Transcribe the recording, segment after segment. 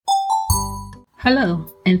Hello,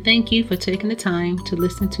 and thank you for taking the time to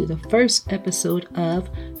listen to the first episode of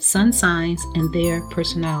Sun Signs and Their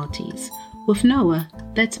Personalities. With Noah,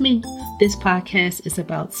 that's me. This podcast is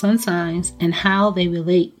about sun signs and how they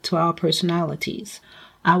relate to our personalities.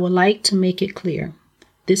 I would like to make it clear.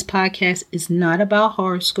 This podcast is not about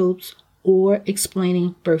horoscopes or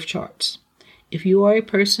explaining birth charts. If you are a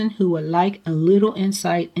person who would like a little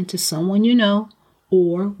insight into someone you know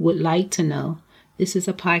or would like to know, this is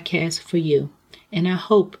a podcast for you. And I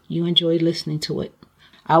hope you enjoy listening to it.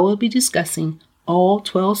 I will be discussing all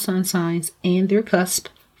 12 sun signs and their cusp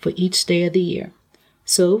for each day of the year.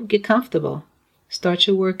 So get comfortable, start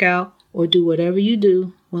your workout, or do whatever you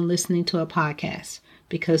do when listening to a podcast,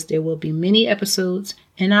 because there will be many episodes,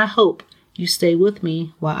 and I hope you stay with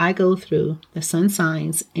me while I go through the sun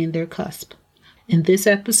signs and their cusp. In this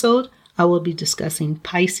episode, I will be discussing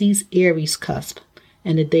Pisces Aries cusp,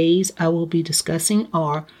 and the days I will be discussing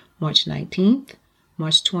are March 19th,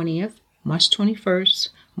 March 20th, March 21st,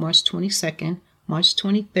 March 22nd, March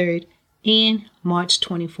 23rd, and March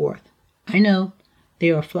 24th. I know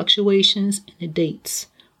there are fluctuations in the dates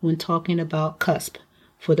when talking about cusp.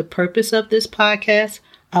 For the purpose of this podcast,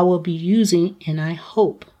 I will be using, and I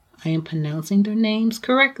hope I am pronouncing their names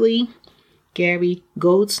correctly, Gary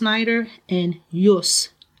Goldsnyder and Jus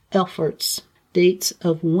Elferts, dates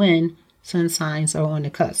of when sun signs are on the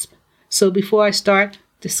cusp. So before I start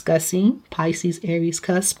discussing Pisces Aries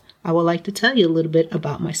cusp, I would like to tell you a little bit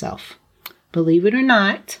about myself. Believe it or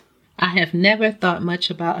not, I have never thought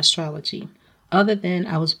much about astrology, other than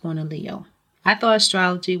I was born a Leo. I thought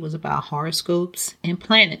astrology was about horoscopes and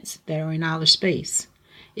planets that are in outer space.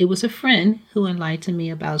 It was a friend who enlightened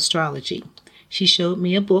me about astrology. She showed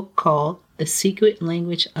me a book called The Secret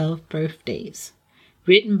Language of Birthdays,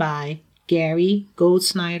 written by Gary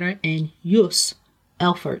Goldsnyder and Jus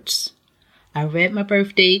Elferts. I read my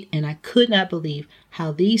birth date and I could not believe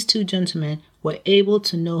how these two gentlemen were able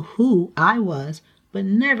to know who I was, but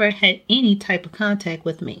never had any type of contact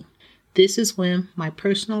with me. This is when my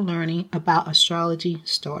personal learning about astrology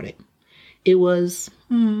started. It was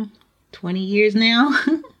 20 years now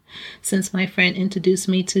since my friend introduced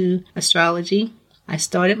me to astrology. I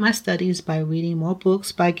started my studies by reading more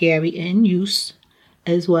books by Gary and Jus,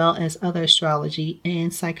 as well as other astrology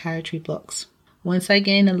and psychiatry books. Once I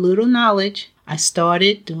gained a little knowledge, I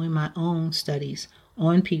started doing my own studies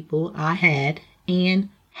on people I had and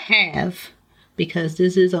have, because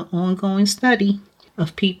this is an ongoing study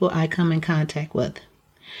of people I come in contact with.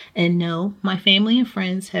 And no, my family and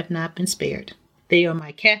friends have not been spared. They are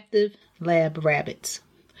my captive lab rabbits.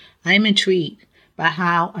 I am intrigued by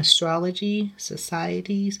how astrology,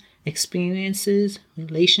 societies, experiences,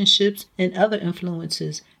 relationships, and other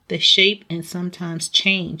influences that shape and sometimes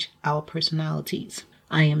change our personalities.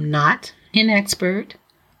 I am not an expert.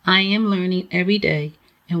 I am learning every day,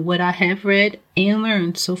 and what I have read and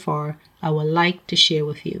learned so far, I would like to share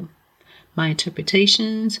with you. My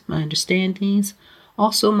interpretations, my understandings,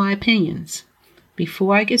 also my opinions.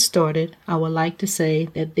 Before I get started, I would like to say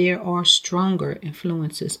that there are stronger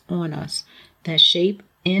influences on us that shape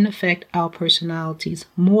and affect our personalities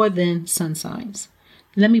more than sun signs.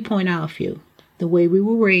 Let me point out a few. The way we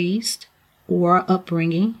were raised, or our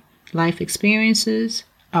upbringing, life experiences,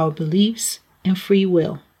 our beliefs, and free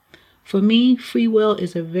will. For me, free will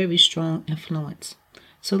is a very strong influence.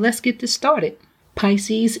 So let's get this started.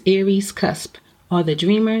 Pisces Aries cusp are the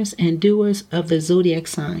dreamers and doers of the zodiac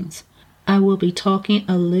signs. I will be talking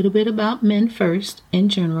a little bit about men first in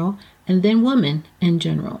general, and then women in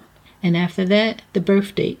general. And after that, the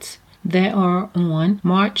birth dates that are on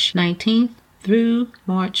March 19th through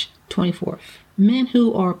March 24th. Men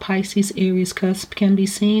who are Pisces Aries cusp can be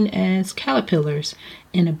seen as caterpillars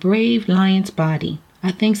in a brave lion's body.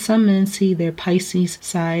 I think some men see their Pisces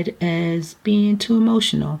side as being too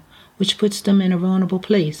emotional, which puts them in a vulnerable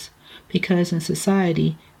place, because in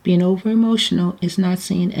society, being over-emotional is not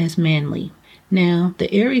seen as manly. Now,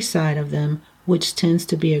 the Aries side of them, which tends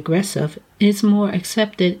to be aggressive, is more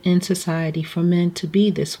accepted in society for men to be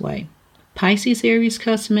this way. Pisces Aries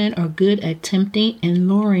cusp men are good at tempting and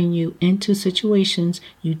luring you into situations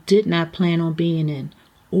you did not plan on being in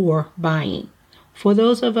or buying. For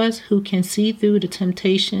those of us who can see through the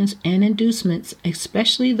temptations and inducements,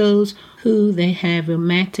 especially those who they have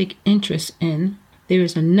romantic interest in, there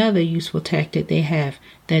is another useful tactic they have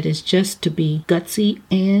that is just to be gutsy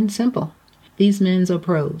and simple. These men are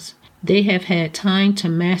pros. They have had time to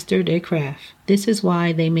master their craft. This is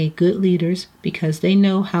why they make good leaders, because they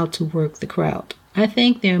know how to work the crowd. I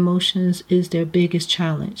think their emotions is their biggest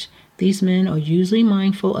challenge. These men are usually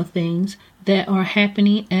mindful of things that are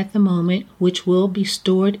happening at the moment, which will be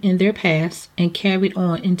stored in their past and carried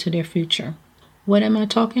on into their future. What am I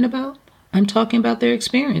talking about? I'm talking about their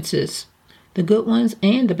experiences, the good ones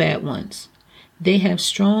and the bad ones. They have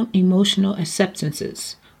strong emotional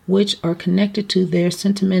acceptances, which are connected to their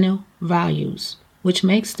sentimental values, which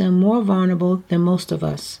makes them more vulnerable than most of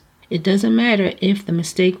us. It doesn't matter if the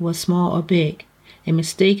mistake was small or big. A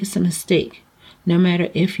mistake is a mistake. No matter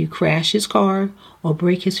if you crash his car or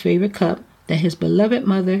break his favorite cup that his beloved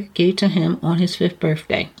mother gave to him on his 5th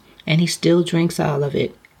birthday, and he still drinks out of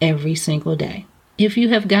it every single day. If you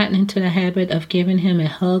have gotten into the habit of giving him a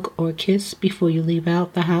hug or a kiss before you leave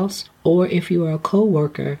out the house, or if you are a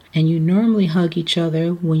co-worker and you normally hug each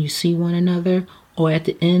other when you see one another or at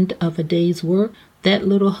the end of a day's work, that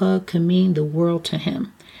little hug can mean the world to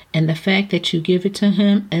him. And the fact that you give it to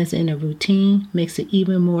him as in a routine makes it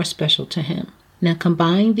even more special to him. Now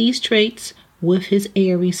combine these traits with his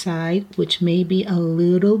Aries side, which may be a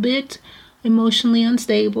little bit emotionally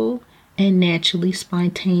unstable and naturally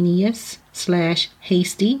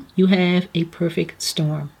spontaneous/hasty, you have a perfect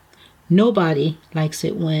storm. Nobody likes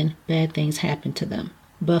it when bad things happen to them.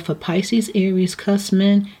 But for Pisces Aries cusp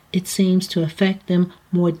men, it seems to affect them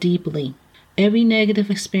more deeply. Every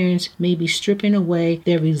negative experience may be stripping away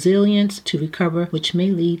their resilience to recover, which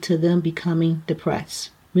may lead to them becoming depressed.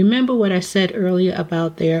 Remember what I said earlier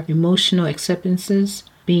about their emotional acceptances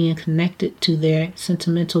being connected to their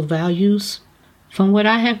sentimental values? From what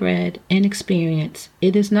I have read and experienced,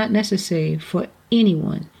 it is not necessary for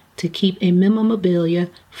anyone to keep a memorabilia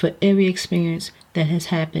for every experience that has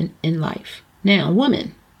happened in life. Now,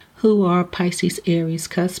 women who are Pisces Aries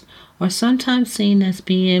cusp are sometimes seen as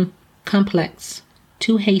being complex,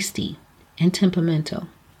 too hasty, and temperamental.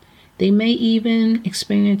 They may even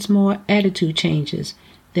experience more attitude changes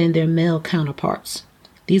than their male counterparts.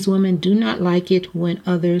 These women do not like it when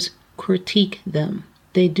others critique them.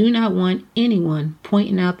 They do not want anyone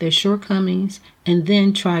pointing out their shortcomings and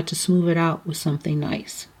then try to smooth it out with something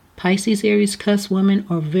nice. Pisces Aries cusp women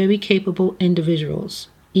are very capable individuals,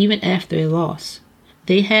 even after a loss.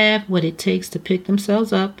 They have what it takes to pick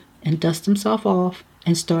themselves up and dust themselves off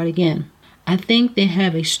and start again. I think they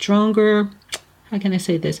have a stronger,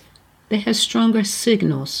 They have stronger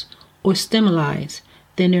signals or stimuli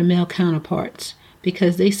than their male counterparts,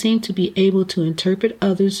 because they seem to be able to interpret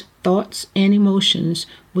others' thoughts and emotions,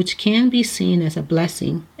 which can be seen as a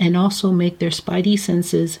blessing, and also make their spidey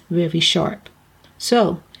senses very sharp.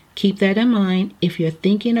 So, keep that in mind if you're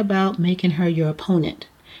thinking about making her your opponent.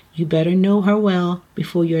 You better know her well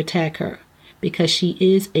before you attack her, because she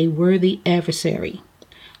is a worthy adversary.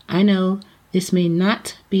 I know this may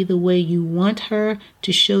not be the way you want her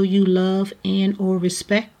to show you love and or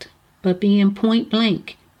respect, but being point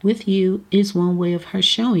blank with you is one way of her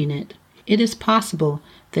showing it. It is possible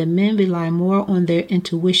that men rely more on their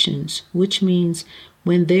intuitions, which means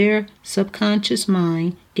when their subconscious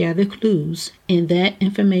mind gather clues and that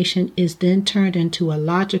information is then turned into a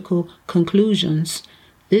logical conclusions,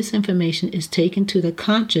 this information is taken to the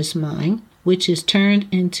conscious mind, which is turned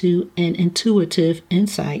into an intuitive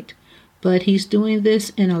insight. But he's doing this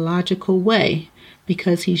in a logical way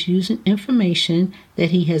because he's using information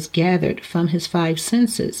that he has gathered from his 5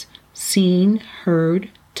 senses: seen,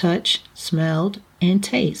 heard, touched, smelled, and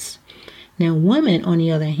taste. Now, women, on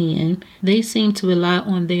the other hand, they seem to rely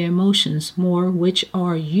on their emotions more, which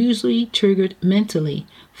are usually triggered mentally.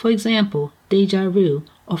 For example, deja vu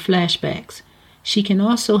or flashbacks. She can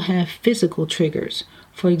also have physical triggers.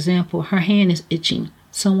 For example, her hand is itching.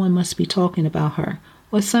 Someone must be talking about her,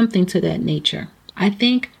 or something to that nature. I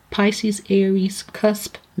think Pisces Aries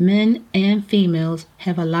cusp men and females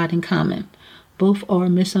have a lot in common. Both are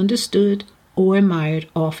misunderstood or admired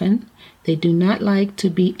often. They do not like to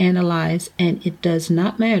be analyzed, and it does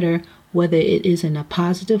not matter whether it is in a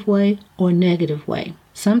positive way or negative way.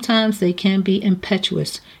 Sometimes they can be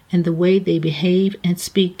impetuous in the way they behave and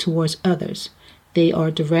speak towards others. They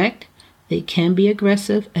are direct. They can be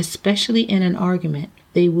aggressive, especially in an argument.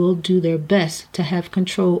 They will do their best to have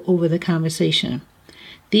control over the conversation.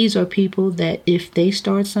 These are people that if they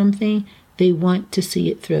start something, they want to see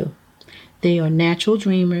it through. They are natural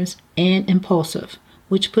dreamers and impulsive,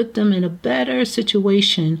 which put them in a better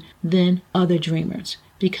situation than other dreamers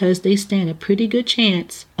because they stand a pretty good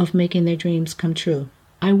chance of making their dreams come true.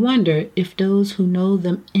 I wonder if those who know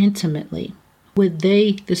them intimately, would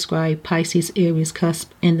they describe Pisces Aries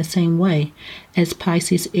cusp in the same way as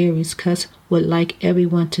Pisces Aries cusp would like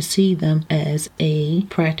everyone to see them as a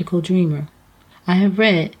practical dreamer? I have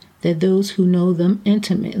read that those who know them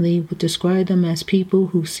intimately would describe them as people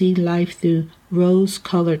who see life through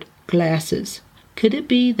rose-colored glasses. Could it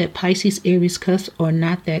be that Pisces Aries cusp are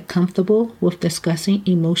not that comfortable with discussing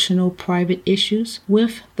emotional private issues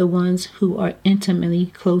with the ones who are intimately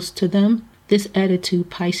close to them? This attitude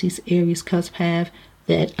Pisces Aries cusp have,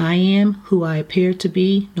 that I am who I appear to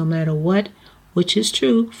be no matter what, which is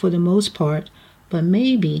true for the most part, but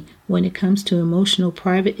maybe when it comes to emotional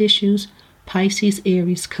private issues, Pisces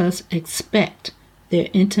Aries cusp expect their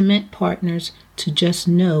intimate partners to just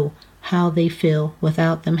know how they feel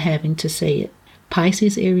without them having to say it.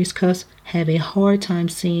 Pisces Aries cusp have a hard time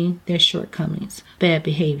seeing their shortcomings, bad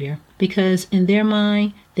behavior, because in their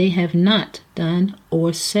mind, they have not done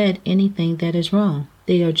or said anything that is wrong.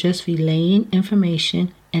 They are just relaying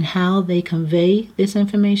information, and how they convey this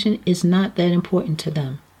information is not that important to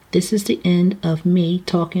them. This is the end of me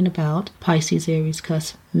talking about Pisces Aries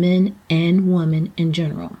cusp, men and women in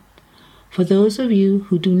general. For those of you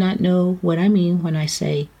who do not know what I mean when I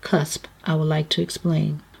say cusp, I would like to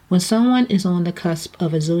explain. When someone is on the cusp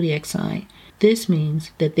of a zodiac sign, this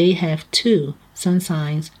means that they have two sun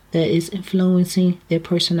signs that is influencing their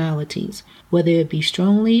personalities, whether it be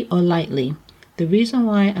strongly or lightly. The reason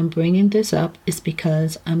why I'm bringing this up is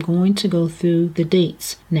because I'm going to go through the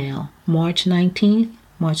dates now. March 19th,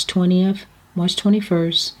 March 20th, March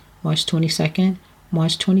 21st, March 22nd,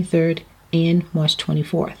 March 23rd, and March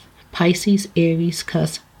 24th. Pisces Aries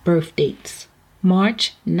cusp birth dates.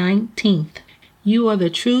 March 19th. You are the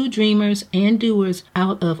true dreamers and doers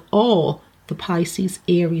out of all the Pisces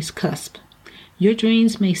Aries cusp. Your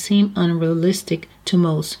dreams may seem unrealistic to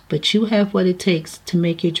most, but you have what it takes to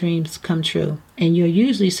make your dreams come true, and you're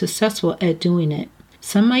usually successful at doing it.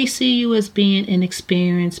 Some might see you as being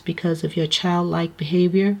inexperienced because of your childlike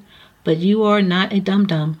behavior, but you are not a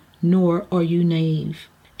dum-dum, nor are you naive.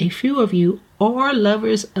 A few of you are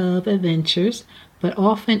lovers of adventures, but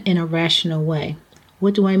often in a rational way.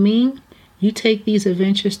 What do I mean? You take these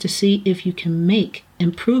adventures to see if you can make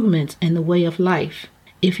improvements in the way of life.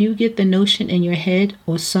 If you get the notion in your head,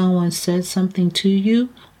 or someone says something to you,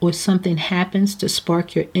 or something happens to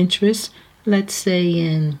spark your interest, let's say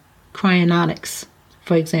in cryonics,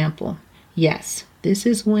 for example, yes, this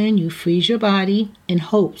is when you freeze your body in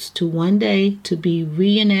hopes to one day to be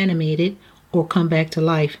reanimated or come back to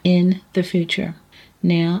life in the future.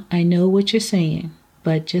 Now, I know what you're saying,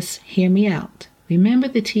 but just hear me out. Remember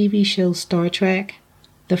the TV show Star Trek?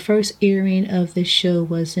 The first airing of this show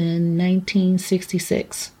was in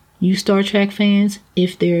 1966. You Star Trek fans,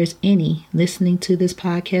 if there is any listening to this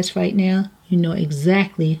podcast right now, you know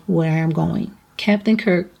exactly where I am going. Captain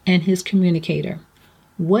Kirk and his communicator.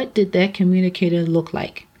 What did that communicator look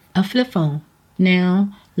like? A flip phone.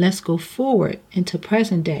 Now, let's go forward into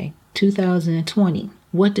present day, 2020.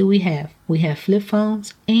 What do we have? We have flip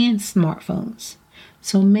phones and smartphones.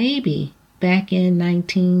 So maybe back in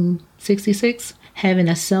 1966, having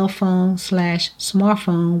a cell phone /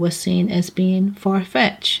 smartphone was seen as being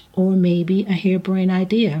far-fetched, or maybe a harebrained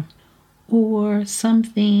idea, or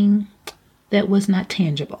something that was not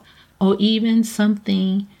tangible, or even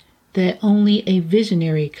something that only a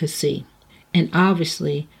visionary could see. And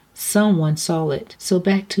obviously, someone saw it. So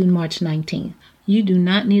back to March 19th. You do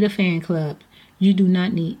not need a fan club. You do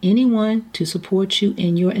not need anyone to support you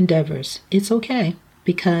in your endeavors. It's okay,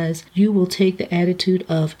 because you will take the attitude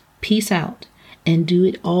of peace out and do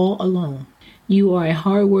it all alone. You are a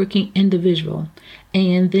hardworking individual,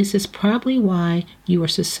 and this is probably why you are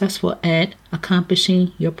successful at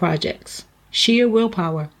accomplishing your projects. Sheer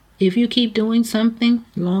willpower. If you keep doing something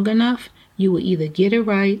long enough, you will either get it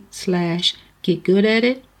right / get good at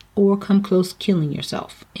it, or come close killing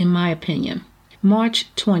yourself, in my opinion. March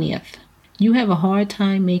 20th. You have a hard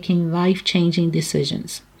time making life-changing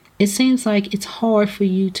decisions. It seems like it's hard for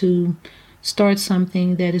you to start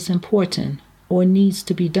something that is important or needs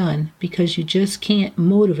to be done because you just can't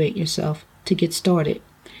motivate yourself to get started.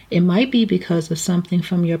 It might be because of something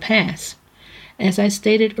from your past. As I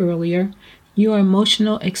stated earlier, your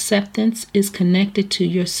emotional acceptance is connected to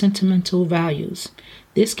your sentimental values.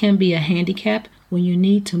 This can be a handicap when you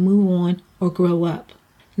need to move on or grow up.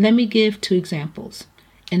 Let me give 2 examples.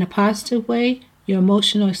 In a positive way, your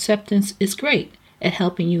emotional acceptance is great at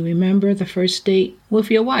helping you remember the first date with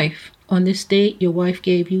your wife. On this date, your wife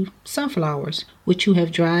gave you sunflowers, which you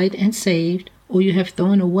have dried and saved, or you have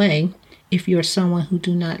thrown away if you are someone who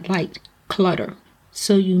do not like clutter.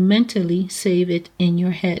 So you mentally save it in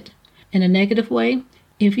your head. In a negative way,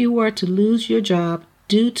 if you were to lose your job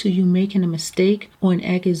due to you making a mistake or an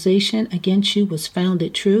accusation against you was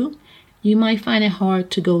founded true, you might find it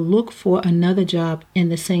hard to go look for another job in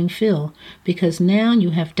the same field because now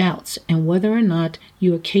you have doubts in whether or not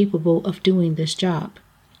you are capable of doing this job.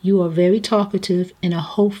 You are very talkative in a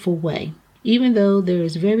hopeful way, even though there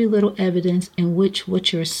is very little evidence in which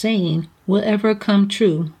what you're saying will ever come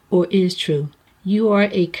true or is true. You are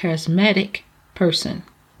a charismatic person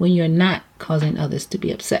when you're not causing others to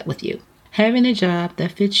be upset with you. Having a job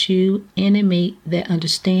that fits you and a mate that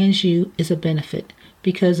understands you is a benefit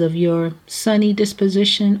because of your sunny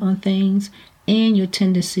disposition on things and your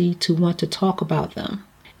tendency to want to talk about them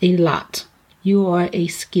a lot. You are a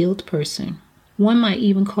skilled person. One might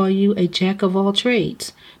even call you a jack of all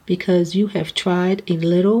trades because you have tried a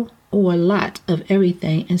little or a lot of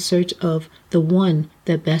everything in search of the one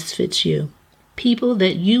that best fits you. People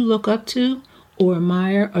that you look up to or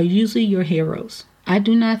admire are usually your heroes. I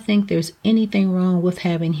do not think there's anything wrong with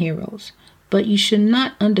having heroes, but you should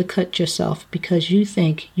not undercut yourself because you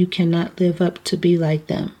think you cannot live up to be like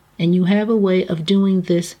them, and you have a way of doing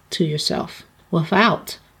this to yourself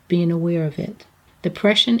without being aware of it.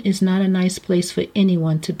 Depression is not a nice place for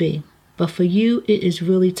anyone to be, but for you it is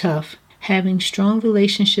really tough. Having strong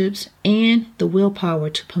relationships and the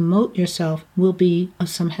willpower to promote yourself will be of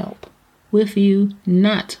some help with you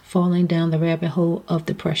not falling down the rabbit hole of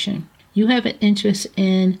depression. You have an interest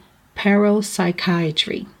in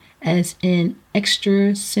parapsychiatry, as in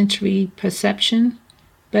extrasensory perception,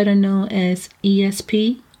 better known as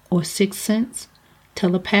ESP or sixth sense,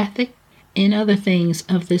 telepathic, and other things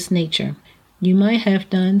of this nature. You might have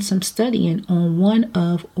done some studying on one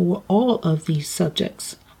of or all of these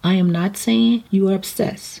subjects. I am not saying you are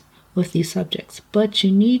obsessed with these subjects, but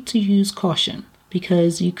you need to use caution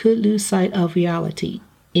because you could lose sight of reality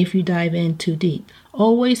if you dive in too deep.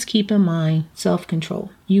 Always keep in mind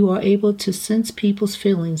self-control. You are able to sense people's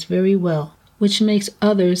feelings very well, which makes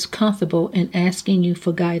others comfortable in asking you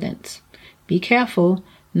for guidance. Be careful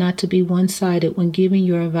not to be one-sided when giving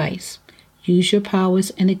your advice. Use your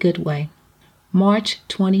powers in a good way. March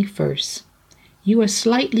 21st. You are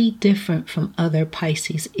slightly different from other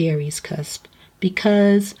Pisces Aries cusp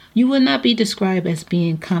because you will not be described as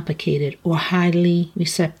being complicated or highly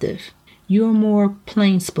receptive. You are more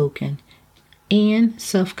plain-spoken and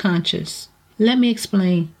self-conscious. Let me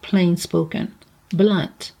explain plain-spoken.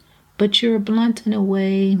 Blunt. But you're blunt in a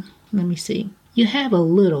way, you have a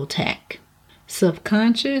little tact.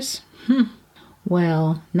 Self-conscious?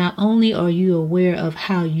 Well, not only are you aware of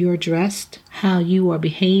how you're dressed, how you are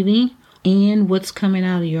behaving, and what's coming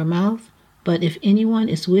out of your mouth, but if anyone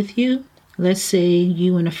is with you, let's say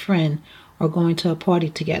you and a friend are going to a party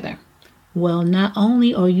together. Well, not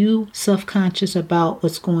only are you self-conscious about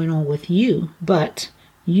what's going on with you, but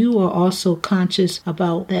you are also conscious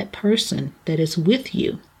about that person that is with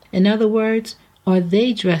you. In other words, are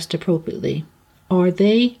they dressed appropriately? Are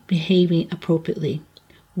they behaving appropriately?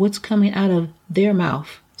 What's coming out of their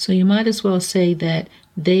mouth? So you might as well say that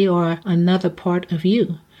they are another part of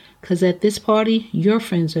you, because at this party, your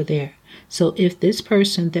friends are there. So if this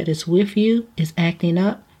person that is with you is acting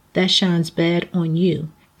up, that shines bad on you.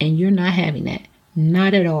 And you're not having that.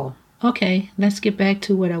 Not at all. Okay, let's get back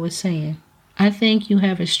to what I was saying. I think you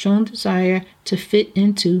have a strong desire to fit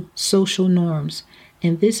into social norms.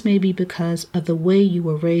 And this may be because of the way you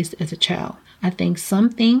were raised as a child. I think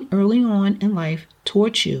something early on in life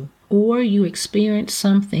taught you, or you experienced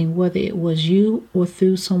something, whether it was you or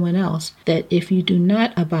through someone else, that if you do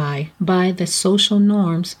not abide by the social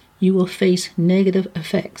norms, you will face negative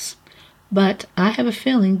effects. But I have a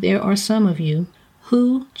feeling there are some of you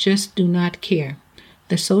who just do not care.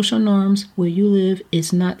 The social norms where you live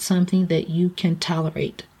is not something that you can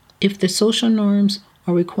tolerate. If the social norms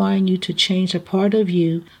are requiring you to change a part of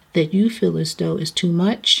you that you feel as though is too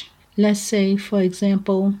much, let's say, for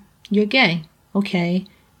example, you're gay. Okay,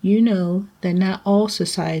 you know that not all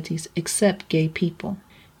societies accept gay people.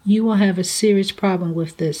 You will have a serious problem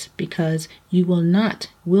with this because you will not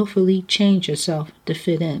willfully change yourself to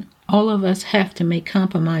fit in. All of us have to make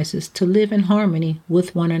compromises to live in harmony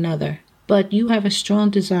with one another. But you have a strong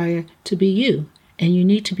desire to be you, and you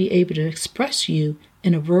need to be able to express you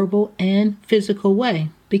in a verbal and physical way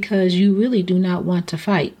because you really do not want to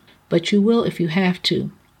fight, but you will if you have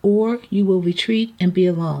to, or you will retreat and be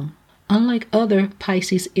alone. Unlike other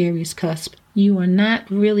Pisces Aries cusp, you are not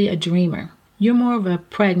really a dreamer. You're more of a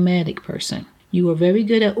pragmatic person. You are very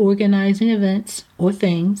good at organizing events or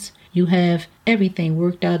things. You have everything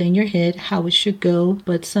worked out in your head how it should go,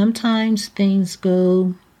 but sometimes things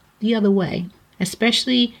go the other way,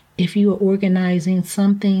 especially if you are organizing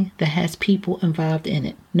something that has people involved in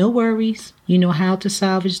it. No worries. You know how to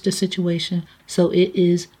salvage the situation, so it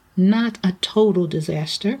is not a total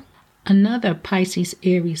disaster. Another Pisces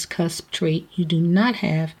Aries cusp trait you do not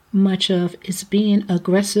have much of is being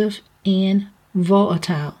aggressive and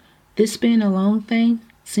volatile. This being alone thing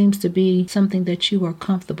seems to be something that you are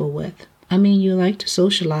comfortable with. I mean, you like to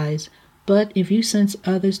socialize, but if you sense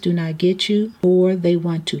others do not get you or they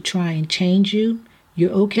want to try and change you,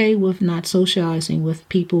 you're okay with not socializing with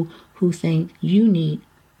people who think you need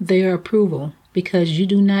their approval because you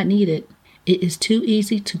do not need it. It is too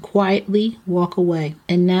easy to quietly walk away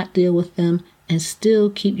and not deal with them and still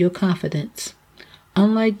keep your confidence.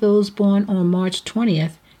 Unlike those born on March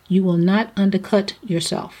 20th, you will not undercut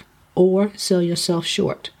yourself or sell yourself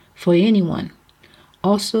short for anyone.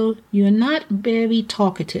 Also, you are not very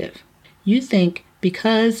talkative. You think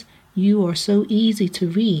because you are so easy to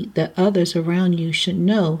read that others around you should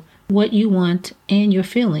know what you want and your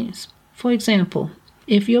feelings. For example,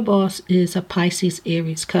 if your boss is a Pisces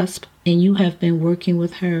Aries cusp and you have been working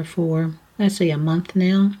with her for, let's say, a month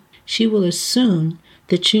now, she will assume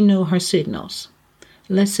that you know her signals.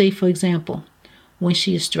 Let's say, for example, when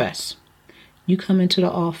she is stressed, you come into the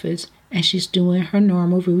office and she's doing her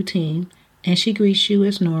normal routine and she greets you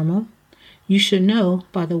as normal. You should know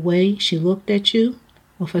by the way she looked at you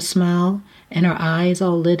with a smile and her eyes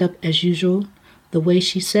all lit up as usual, the way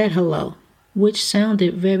she said hello, which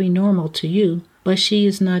sounded very normal to you, but she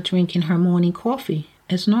is not drinking her morning coffee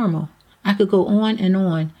as normal. I could go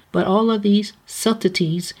on, but all of these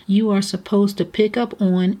subtleties you are supposed to pick up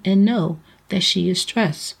on and know that she is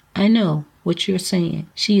stressed. I know what you're saying.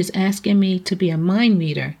 She is asking me to be a mind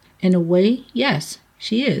reader. In a way, yes,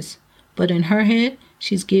 she is. But in her head,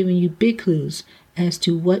 she's giving you big clues as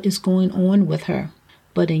to what is going on with her.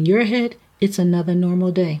 But in your head, it's another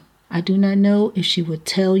normal day. I do not know if she would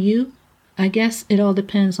tell you. I guess it all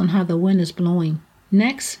depends on how the wind is blowing.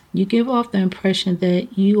 Next, you give off the impression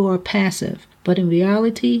that you are passive, but in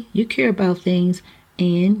reality, you care about things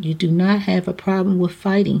and you do not have a problem with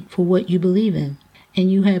fighting for what you believe in, and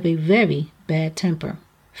you have a very bad temper.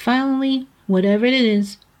 Finally, whatever it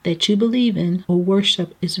is that you believe in or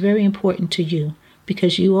worship is very important to you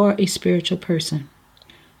because you are a spiritual person.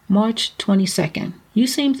 March 22nd. You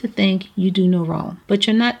seem to think you do no wrong, but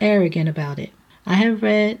you're not arrogant about it. I have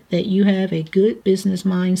read that you have a good business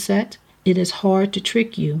mindset. It is hard to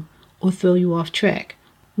trick you or throw you off track.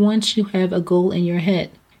 Once you have a goal in your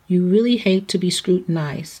head, you really hate to be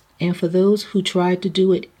scrutinized. And for those who try to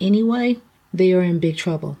do it anyway, they are in big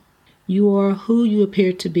trouble. You are who you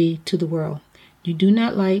appear to be to the world. You do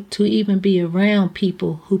not like to even be around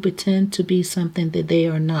people who pretend to be something that they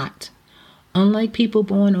are not. Unlike people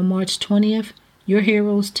born on March 20th, your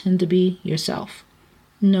heroes tend to be yourself.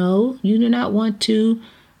 No, you do not want to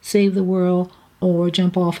save the world or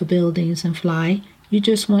jump off of buildings and fly. You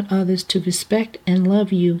just want others to respect and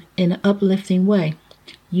love you in an uplifting way.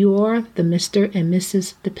 You are the Mr. and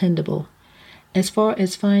Mrs. Dependable. As far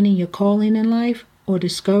as finding your calling in life or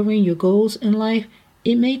discovering your goals in life,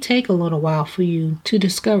 it may take a little while for you to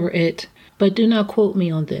discover it, but do not quote me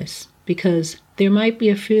on this because there might be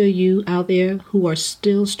a few of you out there who are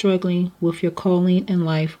still struggling with your calling in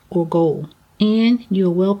life or goal, and you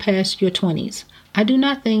are well past your 20s. I do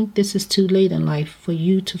not think this is too late in life for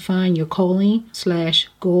you to find your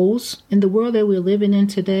calling/goals. In the world that we're living in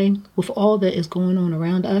today, with all that is going on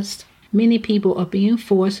around us, many people are being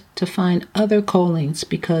forced to find other callings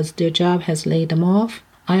because their job has laid them off.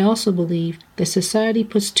 I also believe that society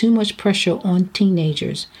puts too much pressure on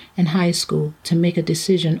teenagers in high school to make a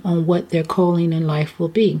decision on what their calling in life will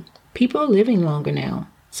be. People are living longer now,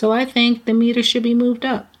 so I think the meter should be moved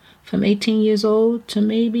up from 18 years old to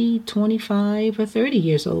maybe 25 or 30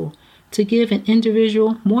 years old to give an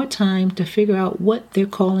individual more time to figure out what their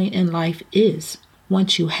calling in life is.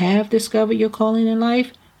 Once you have discovered your calling in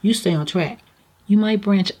life, you stay on track. You might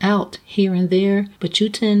branch out here and there, but you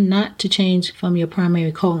tend not to change from your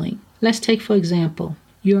primary calling. Let's take, for example,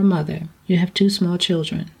 you're a mother. You have 2 small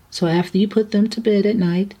children. So after you put them to bed at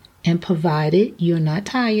night, and provided you're not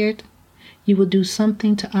tired, you will do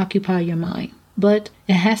something to occupy your mind. But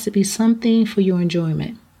it has to be something for your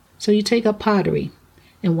enjoyment. So you take up pottery,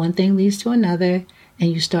 and one thing leads to another,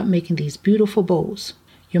 and you start making these beautiful bowls.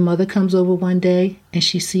 Your mother comes over one day, and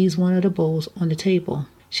she sees one of the bowls on the table.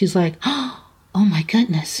 She's like, "Oh my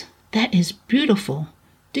goodness, that is beautiful.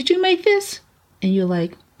 Did you make this?" And you're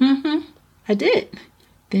like, I did.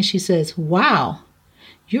 Then she says, "Wow,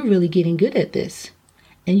 you're really getting good at this."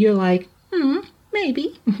 And you're like,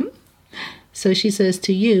 maybe. So she says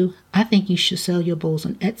to you, "I think you should sell your bowls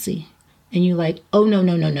on Etsy." And you're like, "Oh,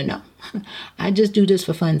 no. I just do this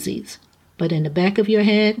for funsies." But in the back of your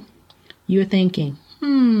head, you're thinking,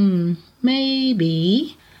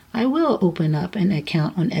 maybe I will open up an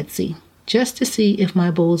account on Etsy just to see if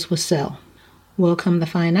my bowls will sell. Well, come to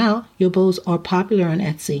find out, your bowls are popular on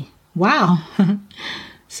Etsy. Wow.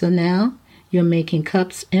 So now you're making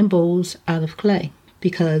cups and bowls out of clay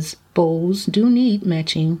because bowls do need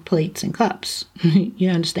matching plates and cups. You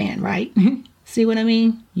understand, right? See what I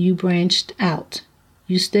mean? You branched out.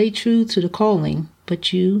 You stay true to the calling,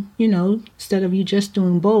 but you instead of you just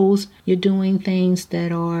doing bowls, you're doing things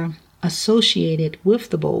that are associated with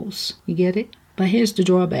the bowls. You get it? But here's the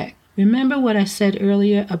drawback. Remember what I said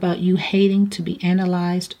earlier about you hating to be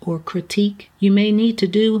analyzed or critiqued? You may need to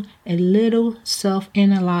do a little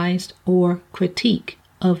self-analyzed or critique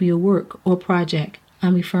of your work or project.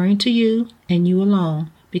 I'm referring to you and you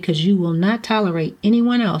alone because you will not tolerate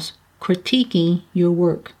anyone else critiquing your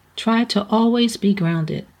work. Try to always be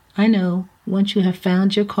grounded. I know once you have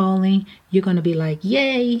found your calling, you're going to be like,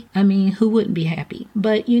 yay! I mean, who wouldn't be happy?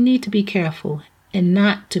 But you need to be careful and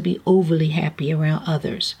not to be overly happy around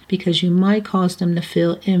others because you might cause them to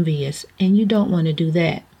feel envious and you don't want to do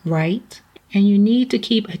that, right? And you need to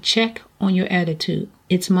keep a check on your attitude.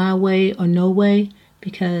 It's my way or no way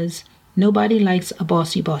because nobody likes a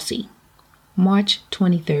bossy. March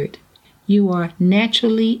 23rd. You are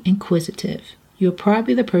naturally inquisitive. You're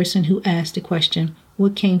probably the person who asked the question,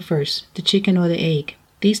 what came first, the chicken or the egg?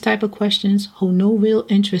 These type of questions hold no real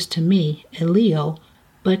interest to me, a Leo,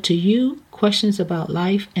 but to you, questions about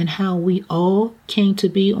life and how we all came to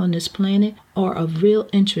be on this planet are of real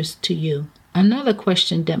interest to you. Another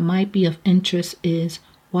question that might be of interest is,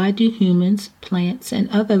 why do humans, plants, and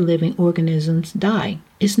other living organisms die?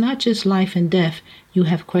 It's not just life and death you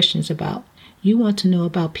have questions about. You want to know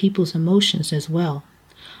about people's emotions as well.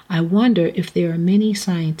 I wonder if there are many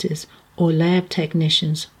scientists or lab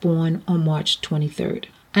technicians born on March 23rd.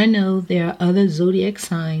 I know there are other zodiac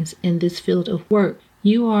signs in this field of work.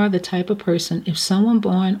 You are the type of person, if someone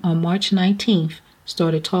born on March 19th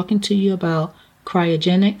started talking to you about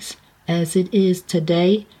cryogenics as it is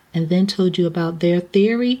today and then told you about their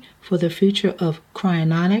theory for the future of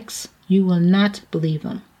cryonics, you will not believe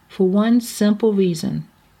them. For one simple reason,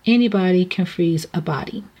 anybody can freeze a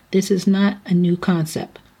body. This is not a new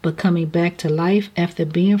concept, but coming back to life after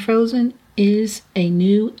being frozen is a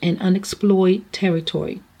new and unexplored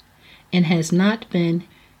territory and has not been,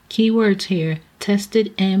 keywords here,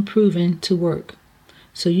 tested and proven to work.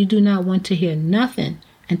 So you do not want to hear nothing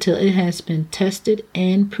until it has been tested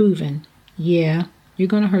and proven. Yeah, you're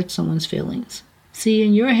going to hurt someone's feelings. See,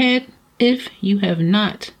 in your head, if you have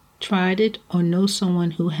not tried it or know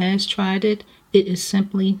someone who has tried it, it is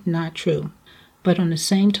simply not true. But on the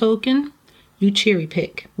same token, you cherry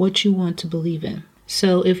pick what you want to believe in.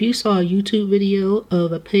 So if you saw a YouTube video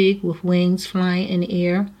of a pig with wings flying in the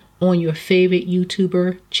air on your favorite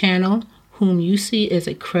YouTuber channel, whom you see as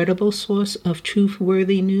a credible source of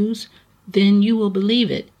truthworthy news, then you will believe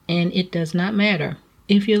it, and it does not matter.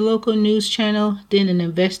 If your local news channel did an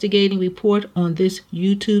investigating report on this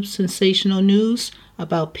YouTube sensational news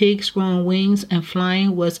about pigs growing wings and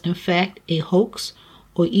flying was in fact a hoax,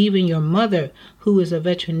 or even your mother, who is a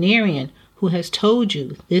veterinarian, who has told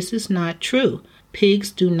you this is not true, pigs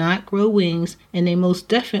do not grow wings and they most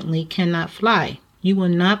definitely cannot fly, you will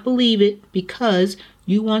not believe it because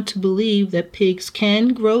you want to believe that pigs can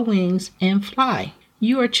grow wings and fly.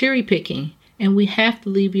 You are cherry picking, and we have to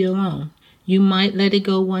leave you alone. You might let it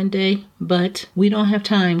go one day, but we don't have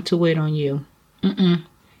time to wait on you.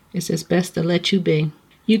 It's just best to let you be.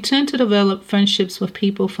 You tend to develop friendships with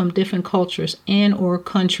people from different cultures and or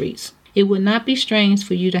countries. It would not be strange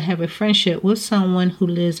for you to have a friendship with someone who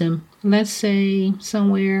lives in, let's say,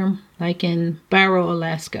 somewhere like in Barrow,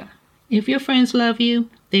 Alaska. If your friends love you,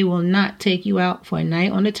 they will not take you out for a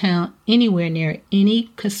night on the town anywhere near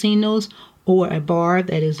any casinos or a bar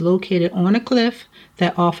that is located on a cliff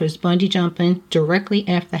that offers bungee jumping directly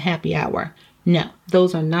after happy hour. No,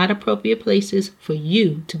 those are not appropriate places for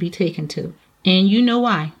you to be taken to. And you know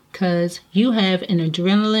why? Because you have an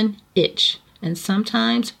adrenaline itch, and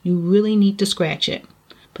sometimes you really need to scratch it.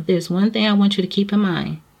 But there's one thing I want you to keep in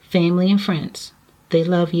mind. Family and friends, they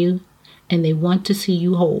love you and they want to see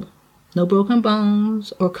you whole. No broken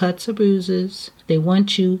bones or cuts or bruises. They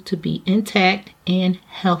want you to be intact and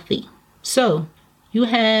healthy. So, you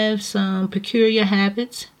have some peculiar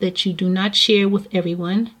habits that you do not share with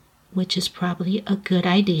everyone, which is probably a good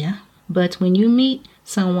idea. But when you meet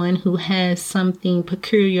someone who has something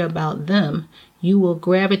peculiar about them, you will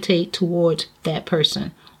gravitate toward that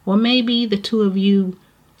person. Or maybe the two of you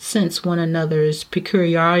sense one another's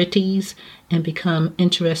peculiarities and become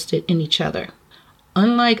interested in each other.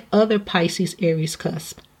 Unlike other Pisces Aries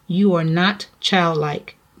cusp, you are not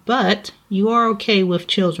childlike, but you are okay with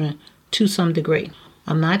children to some degree.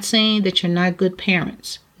 I'm not saying that you're not good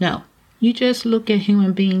parents. No, you just look at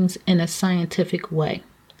human beings in a scientific way.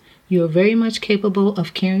 You are very much capable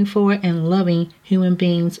of caring for and loving human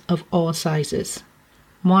beings of all sizes.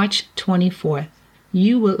 March 24th.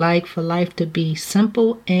 You would like for life to be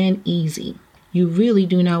simple and easy. You really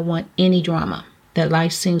do not want any drama that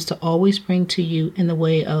life seems to always bring to you in the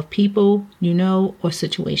way of people, you know, or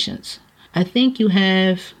situations. I think you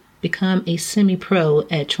have Become a semi-pro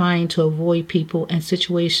at trying to avoid people and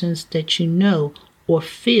situations that you know or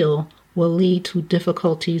feel will lead to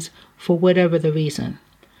difficulties for whatever the reason.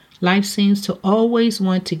 Life seems to always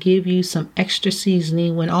want to give you some extra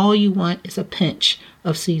seasoning when all you want is a pinch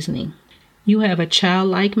of seasoning. You have a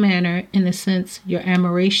childlike manner in the sense your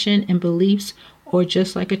admiration and beliefs are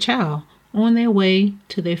just like a child on their way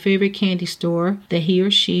to their favorite candy store that he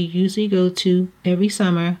or she usually go to every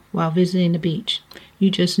summer while visiting the beach. You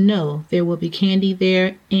just know there will be candy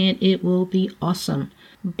there and it will be awesome.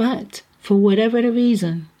 But for whatever the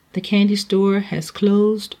reason, the candy store has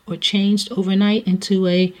closed or changed overnight into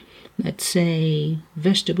a, let's say,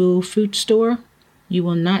 vegetable fruit store. You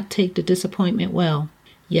will not take the disappointment well.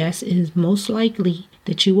 Yes, it is most likely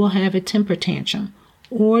that you will have a temper tantrum,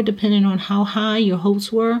 or depending on how high your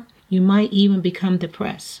hopes were, you might even become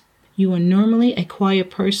depressed. You are normally a quiet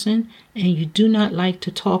person and you do not like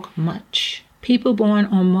to talk much. People born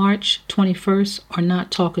on March 21st are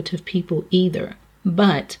not talkative people either,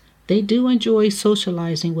 but they do enjoy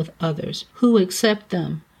socializing with others who accept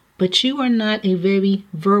them. But you are not a very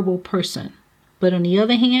verbal person. But on the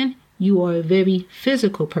other hand, you are a very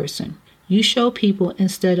physical person. You show people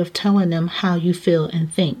instead of telling them how you feel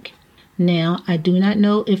and think. Now, I do not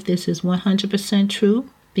know if this is 100% true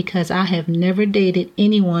because I have never dated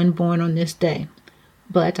anyone born on this day.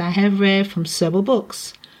 But I have read from several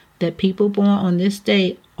books that people born on this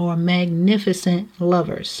day are magnificent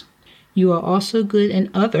lovers. You are also good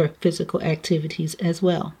in other physical activities as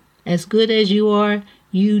well. As good as you are,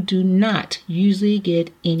 you do not usually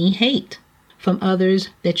get any hate from others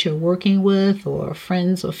that you're working with or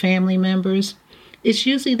friends or family members. It's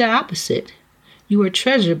usually the opposite. You are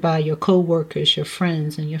treasured by your co-workers, your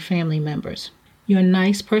friends, and your family members. Your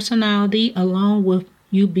nice personality, along with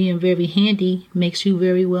you being very handy, makes you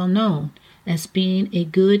very well known as being a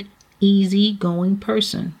good, easy-going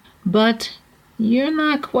person. But you're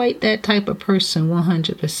not quite that type of person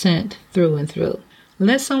 100% through and through.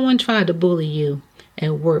 Let someone try to bully you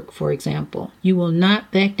at work, for example. You will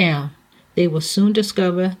not back down. They will soon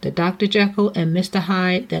discover the Dr. Jekyll and Mr.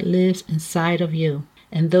 Hyde that lives inside of you.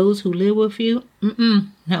 And those who live with you,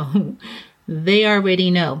 no, they already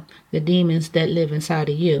know the demons that live inside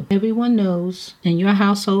of you. Everyone knows in your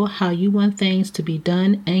household how you want things to be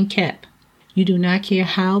done and kept. You do not care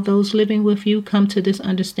how those living with you come to this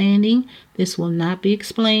understanding. This will not be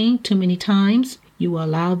explained too many times. You will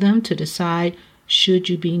allow them to decide, should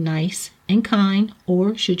you be nice and kind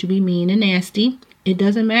or should you be mean and nasty? It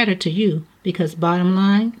doesn't matter to you because bottom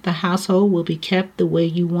line, the household will be kept the way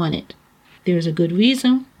you want it. There's a good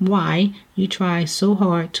reason why you try so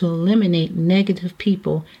hard to eliminate negative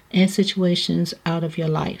people and situations out of your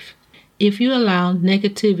life. If you allow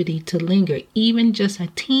negativity to linger even just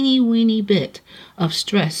a teeny weeny bit of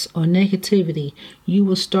stress or negativity, you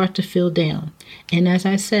will start to feel down. And as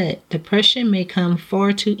I said, depression may come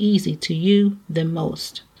far too easy to you than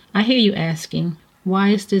most. I hear you asking, why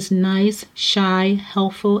is this nice, shy,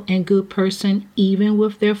 helpful, and good person, even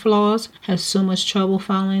with their flaws, has so much trouble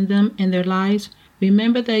following them in their lives?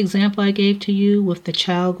 Remember the example I gave to you with the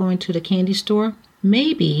child going to the candy store?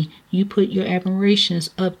 Maybe you put your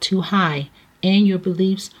admirations up too high and your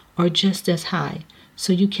beliefs are just as high.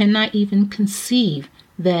 So you cannot even conceive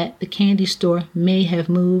that the candy store may have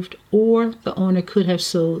moved or the owner could have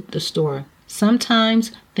sold the store.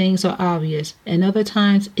 Sometimes things are obvious and other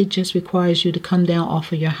times it just requires you to come down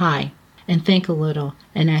off of your high and think a little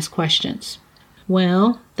and ask questions.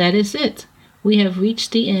 Well, that is it. We have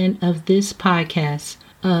reached the end of this podcast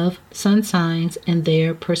of Sun Signs and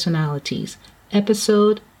Their Personalities.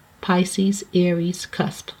 Episode Pisces Aries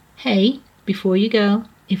Cusp. Hey, before you go,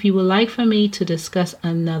 if you would like for me to discuss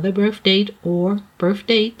another birth date or birth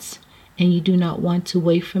dates, and you do not want to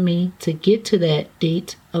wait for me to get to that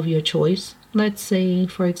date of your choice, let's say,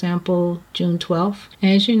 for example, June 12th.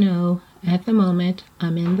 As you know, at the moment,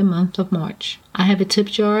 I'm in the month of March. I have a tip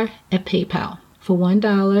jar at PayPal. For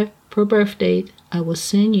 $1 per birth date, I will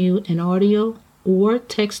send you an audio or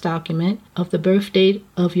text document of the birth date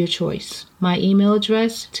of your choice. My email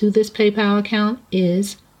address to this PayPal account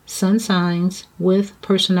is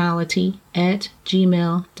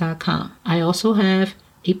sunsignswithpersonality@gmail.com. I also have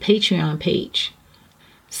a Patreon page,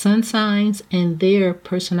 Sun Signs and Their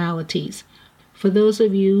Personalities, for those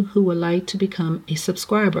of you who would like to become a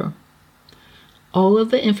subscriber. All of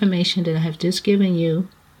the information that I have just given you,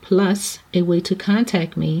 plus a way to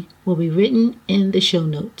contact me, will be written in the show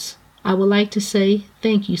notes. I would like to say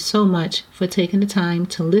thank you so much for taking the time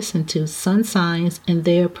to listen to Sun Signs and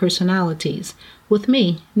Their Personalities with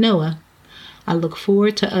me, Noah. I look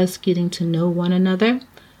forward to us getting to know one another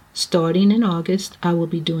Starting in August, I will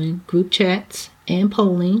be doing group chats and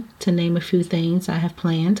polling, to name a few things I have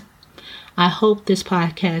planned. I hope this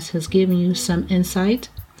podcast has given you some insight.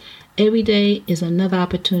 Every day is another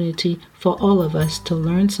opportunity for all of us to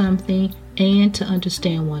learn something and to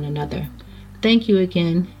understand one another. Thank you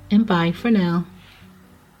again, and bye for now.